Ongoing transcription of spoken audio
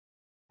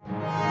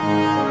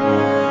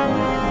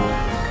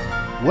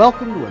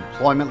Welcome to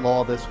Employment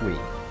Law This Week.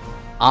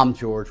 I'm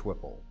George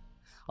Whipple.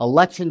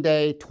 Election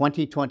Day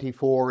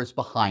 2024 is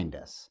behind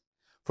us.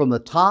 From the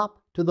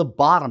top to the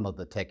bottom of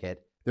the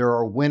ticket, there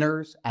are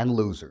winners and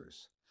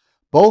losers.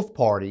 Both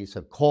parties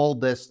have called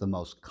this the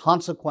most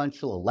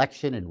consequential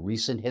election in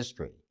recent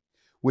history,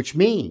 which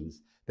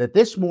means that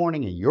this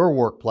morning in your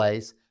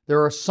workplace,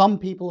 there are some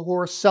people who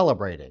are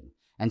celebrating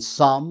and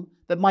some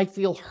that might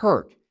feel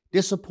hurt,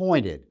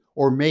 disappointed,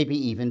 or maybe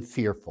even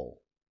fearful.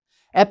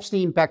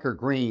 Epstein Becker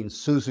Green,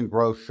 Susan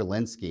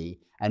Sholinsky,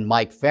 and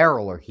Mike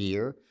Ferrell are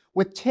here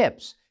with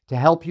tips to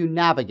help you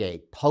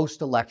navigate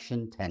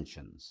post-election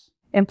tensions.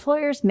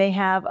 Employers may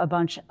have a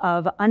bunch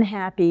of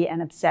unhappy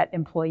and upset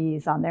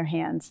employees on their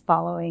hands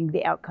following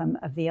the outcome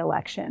of the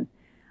election.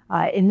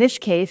 In this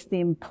case, the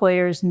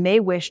employers may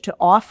wish to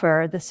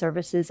offer the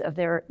services of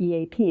their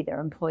EAP, their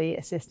Employee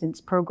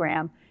Assistance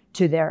Program,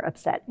 to their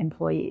upset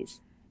employees.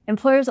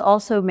 Employers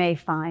also may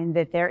find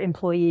that their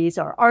employees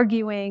are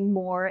arguing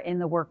more in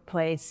the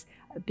workplace,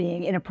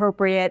 being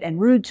inappropriate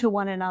and rude to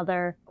one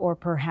another, or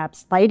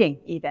perhaps fighting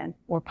even,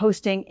 or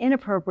posting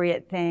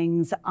inappropriate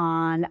things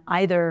on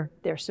either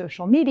their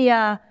social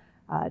media,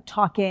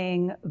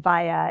 talking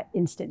via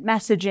instant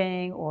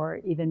messaging, or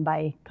even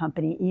by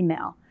company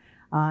email.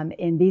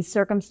 In these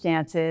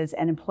circumstances,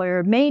 an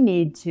employer may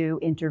need to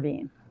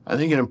intervene. I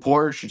think an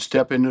employer should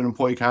step into an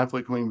employee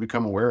conflict when you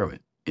become aware of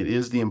it. It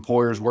is the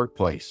employer's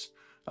workplace.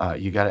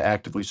 You got to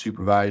actively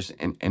supervise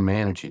and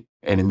manage it.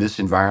 And in this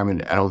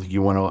environment, I don't think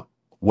you want to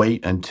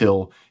wait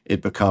until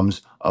it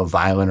becomes a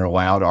violent or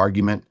loud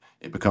argument.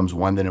 It becomes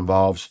one that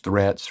involves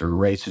threats or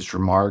racist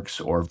remarks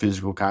or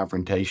physical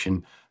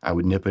confrontation. I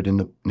would nip it in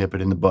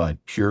the bud.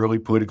 Purely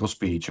political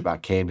speech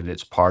about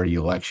candidates' party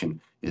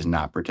election is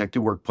not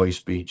protected workplace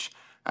speech.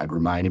 I'd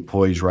remind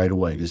employees right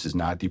away, this is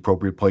not the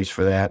appropriate place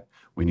for that.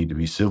 We need to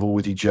be civil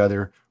with each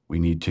other. We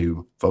need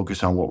to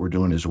focus on what we're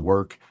doing as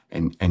work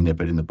and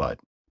nip it in the bud.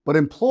 But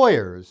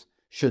employers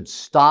should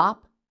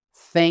stop,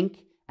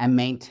 think, and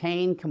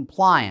maintain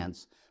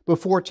compliance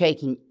before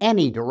taking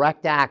any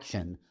direct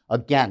action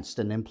against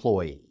an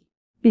employee.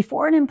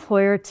 Before an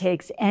employer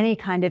takes any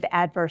kind of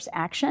adverse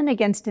action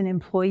against an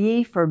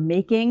employee for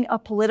making a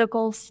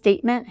political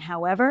statement,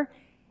 however,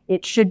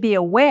 it should be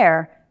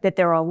aware that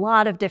there are a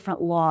lot of different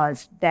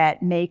laws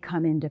that may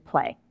come into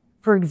play.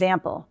 For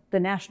example, the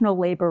National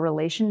Labor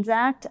Relations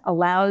Act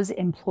allows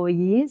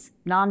employees,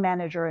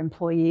 non-manager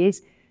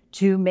employees,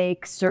 to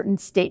make certain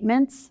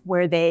statements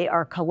where they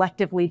are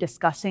collectively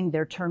discussing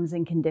their terms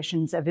and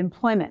conditions of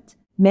employment.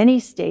 Many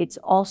states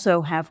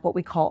also have what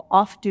we call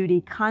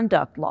off-duty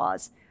conduct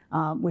laws,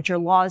 which are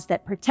laws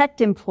that protect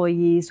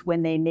employees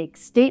when they make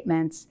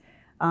statements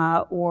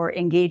or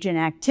engage in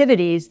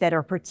activities that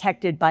are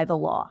protected by the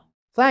law.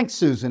 Thanks,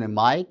 Susan and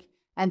Mike,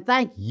 and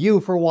thank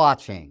you for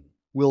watching.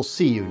 We'll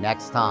see you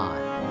next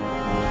time.